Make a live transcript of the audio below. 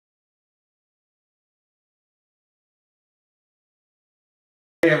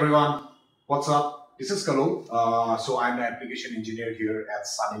Hey everyone, what's up? This is Kalu. So I'm an application engineer here at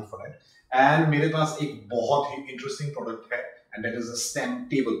Sun Infonet, and मेरे पास एक बहुत ही interesting product है, and that is a STEM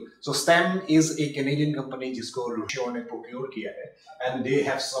table. So STEM is a Canadian company जिसको Shure ने procure किया है, and they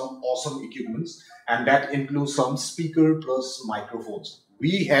have some awesome equipments, and that includes some speaker plus microphones.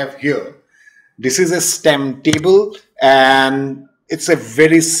 We have here. This is a STEM table, and it's a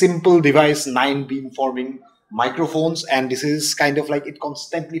very simple device, 9 beamforming microphones, and this is kind of like it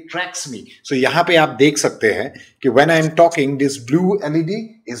constantly tracks me. So यहाँ पे आप देख सकते हैं कि when I'm talking, this blue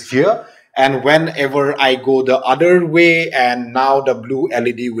LED is here, and whenever I go the other way, and now the blue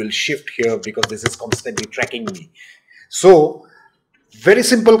LED will shift here because this is constantly tracking me. So very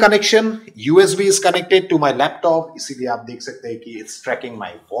simple connection. USB is connected to my laptop, इसीलिए आप देख सकते हैं कि it's tracking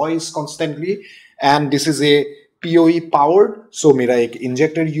my voice constantly, and this is a POE powered. So मेरा एक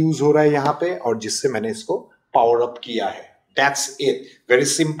injector use हो रहा है यहाँ पे, और जिससे मैंने इसको पावर अप किया है. That's it. Very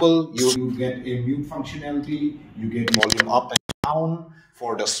simple. You get a mute functionality, you get volume up and down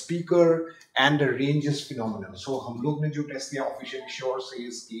for the speaker, and the range is phenomenal. So हम लोग ने जो टेस्ट किया ऑफिशियल Shure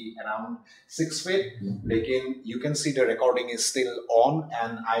says कि around 6 feet, लेकिन you can see the recording is still on,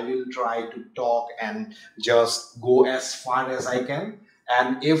 and I will try to talk and just go as far as I can,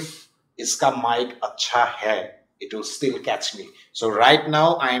 and if इसका mic अच्छा है, it will still catch me. So right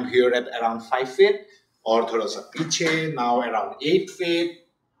now I am here at around 5 feet, और थोड़ा सा पीछे, now around 8 feet,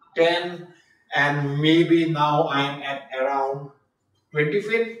 10, and maybe now I am at around 20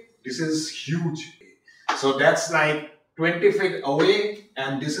 feet. This is huge. So that's like 20 feet away,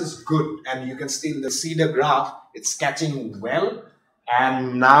 and this is good. And you can still see the graph. It's catching well.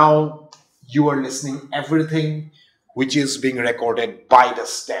 And now you are listening everything which is being recorded by the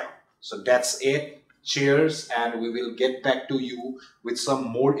stem. So that's it. Cheers. And we will get back to you with some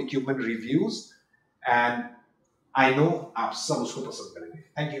more equipment reviews. And I know आप सब उसको पसंद करेंगे.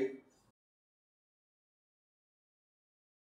 Thank you.